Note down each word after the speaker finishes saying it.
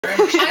I'm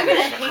gonna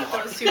hate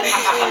those two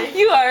actually.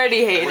 You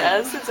already hate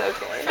us. It's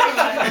okay.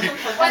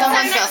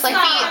 Someone smells like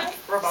feet.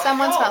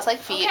 Someone smells like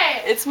feet.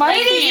 Okay. It's my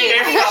feet.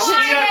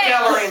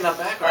 Gallery in the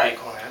back. Right.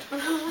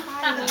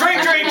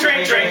 Drink, drink,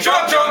 drink, drink,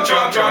 drunk, drunk,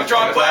 drunk, drunk,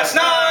 drunk last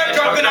night,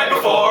 drunk the night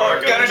before.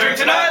 Gonna drink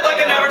tonight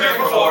like I never drank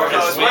before.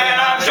 Cause when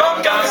I'm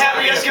drunk, I'm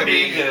happy as can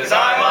be. Cause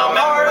I'm a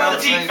member of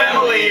the Teak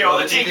family.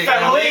 Oh, the Teak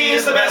family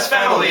is the best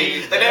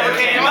family that ever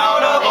came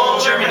out of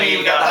old Germany.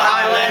 We got the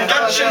Highland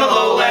Dutch and the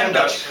Lowland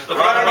Dutch, the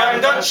Rotterdam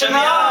Dutch and the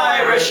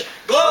Irish.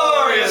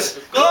 Glorious,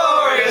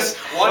 glorious.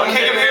 One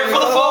came here for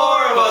the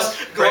four of us.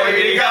 Glory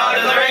be to God,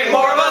 and there ain't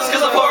more of us,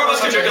 cause the four of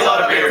us can drink a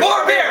lot of beer.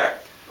 More beer!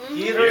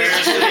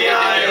 Here's to the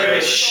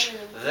Irish.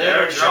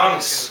 They're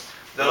drunks,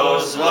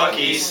 those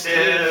lucky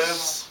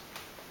stiffs.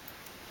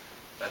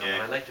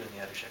 I like doing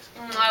the Irish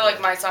accent. I like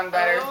my song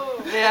better.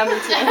 Yeah, me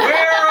too.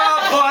 We're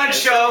a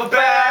bunch of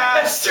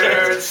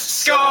bastards,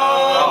 scum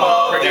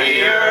of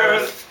the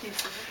earth,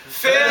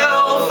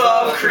 filth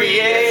of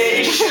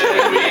creation.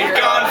 We've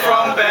gone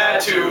from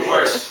bad to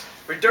worse.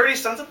 We're dirty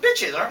sons of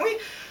bitches, aren't we?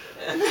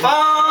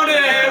 Found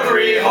in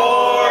every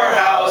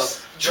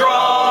whorehouse,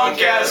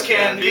 drunk as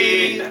can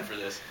be.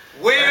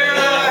 We're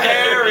the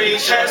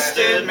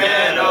hairy-chested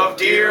men of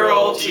dear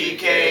old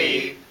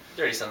TKE.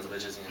 Dirty sons of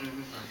bitches.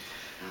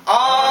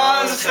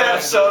 On the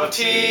steps of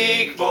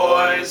Teak,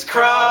 boys,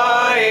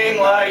 crying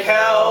like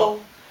hell,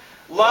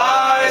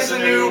 lies a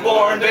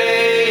newborn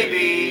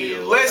baby.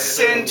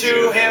 Listen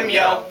to him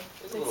yell.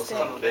 Little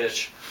son of a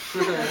bitch.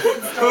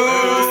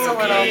 Who'd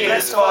be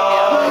his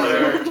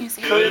father?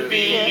 Could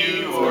be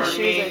you or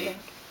me.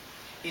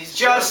 He's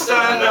just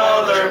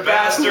another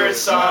bastard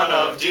son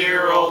of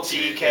dear old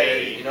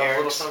TK. You know a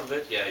little son of a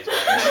bitch? Yeah,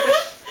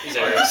 he's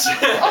Eric's.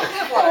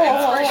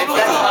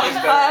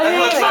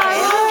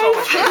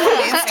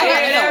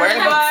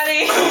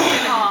 Everybody.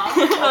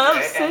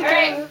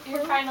 Alright,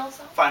 your final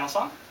song. Final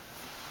song?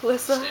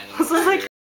 Listen like